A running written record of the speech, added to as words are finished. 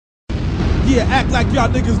Yeah, act like y'all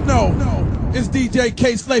niggas know. It's DJ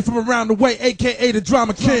K Slay from around the way, aka the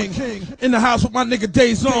Drama King. In the house with my nigga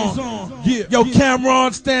Days On. Yeah. Yo,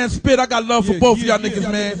 Cameron, Stan, Spit, I got love for both of y'all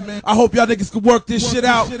niggas, man. I hope y'all niggas can work this shit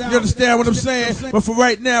out. You understand what I'm saying? But for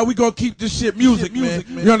right now, we gonna keep this shit music, man.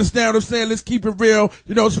 You understand what I'm saying? Let's keep it real.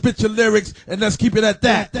 You know, spit your lyrics, and let's keep it at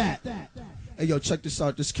that. Hey, yo, check this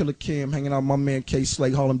out. This Killer Kim hanging out with my man K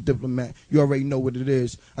Slay, Harlem Diplomat. You already know what it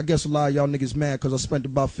is. I guess a lot of y'all niggas mad because I spent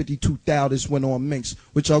about 52,000 this went on Minx.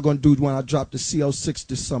 What y'all gonna do when I drop the CL6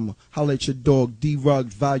 this summer? Holla at your dog,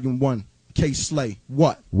 D-Rugs, Volume 1. K Slay.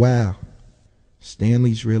 What? Wow.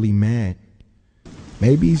 Stanley's really mad.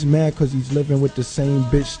 Maybe he's mad because he's living with the same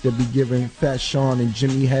bitch that be giving Fat Sean and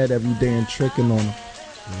Jimmy head every day and tricking on him.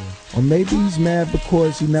 Or maybe he's mad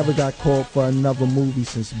because he never got called for another movie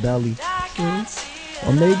since Belly.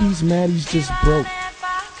 Or maybe he's mad he's just broke.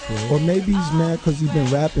 Or maybe he's mad because he's been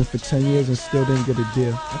rapping for 10 years and still didn't get a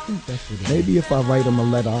deal. I think that's what it is. Maybe if I write him a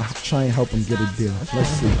letter, I'll try and help him get a deal. Let's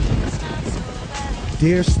see.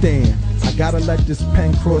 Dear Stan, I gotta let this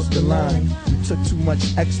pen cross the line. You took too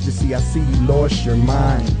much ecstasy, I see you lost your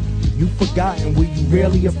mind. You forgotten where you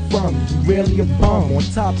really are from. You really a bum. On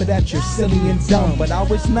top of that, you're silly and dumb. But I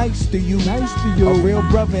was nice to you. A real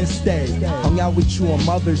brother instead. Hung out with you on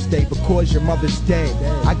Mother's Day because your mother's dead.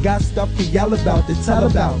 I got stuff to yell about, to tell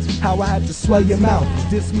about. How I had to swell your mouth.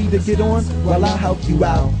 Diss me to get on? Well, I'll help you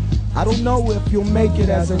out. I don't know if you'll make it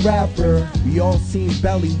as a rapper. We all seen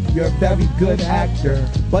Belly, you're a very good actor.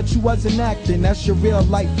 But you wasn't acting, that's your real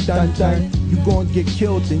life, dun dun. You gon' get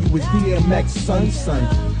killed and you was DMX son.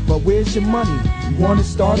 But where's your money? You wanna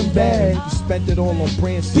start them bad? You spent it all on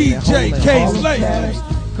Branson DJ K Slay.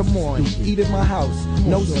 Come on, eat at my house.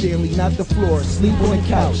 No Stanley, not the floor. Sleep on the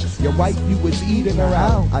couch. Your wife, you was eating her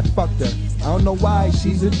out. I fucked her. I don't know why,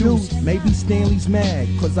 she's a deuce. Maybe Stanley's mad,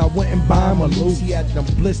 cause I wouldn't buy him a loose. He had them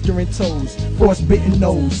blistering toes, frostbitten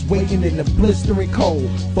nose, waiting in the blistering cold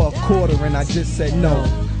for a quarter, and I just said no.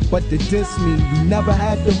 But to diss me, you never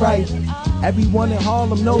had the right. Everyone in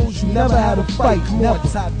Harlem knows you never had a fight. Come on,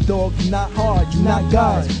 top dog, you not hard, you not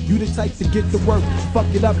God. You the type to get to work, fuck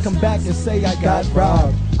it up, come back and say I got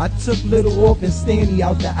robbed. I took Little Orphan Stanley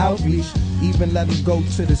out the outreach, even let him go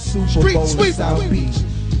to the Super Bowl in South Beach.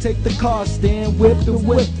 Take the car stand, whip the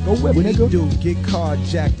whip. Go whip, what nigga. Do? Get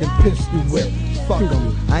carjacked and pistol whip. Fuck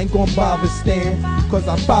him. I ain't gonna bother Stan, cause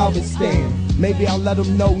I father Stan. Maybe I'll let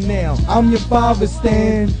him know now. I'm your father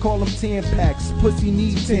Stan. Call them Tampax, pussy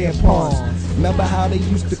need tampons. Remember how they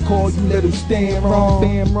used to call you little Stan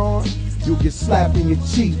wrong? You'll get slapped in your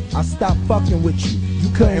cheek. I stopped fucking with you. You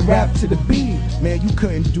couldn't rap to the beat. Man, you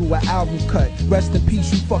couldn't do an album cut. Rest in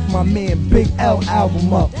peace, you fucked my man Big L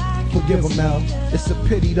album up. Forgive him, L. It's a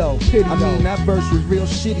pity though. I mean, that verse was real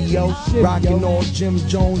shitty, yo. Rocking all Jim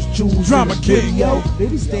Jones jewels. Drama King, yo.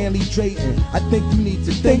 Stanley Drayton. I think you need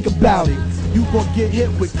to think about it. You gon' get hit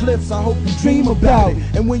with clips, I hope you dream about it.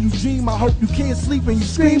 And when you dream, I hope you can't sleep and you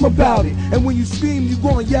scream about it. And when you scream, you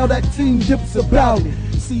gonna yell that Team Dips about it.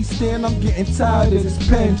 See, Stan, I'm getting tired of this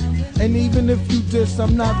pen. And even if you diss,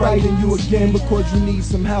 I'm not writing you again because you need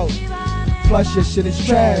some help. Plus your shit is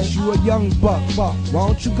trash, you a young buck. Why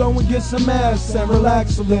don't you go and get some ass and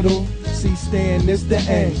relax a little? See, Stan, this the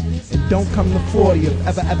end. And don't come to 40th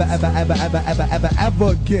ever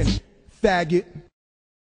again. Faggot.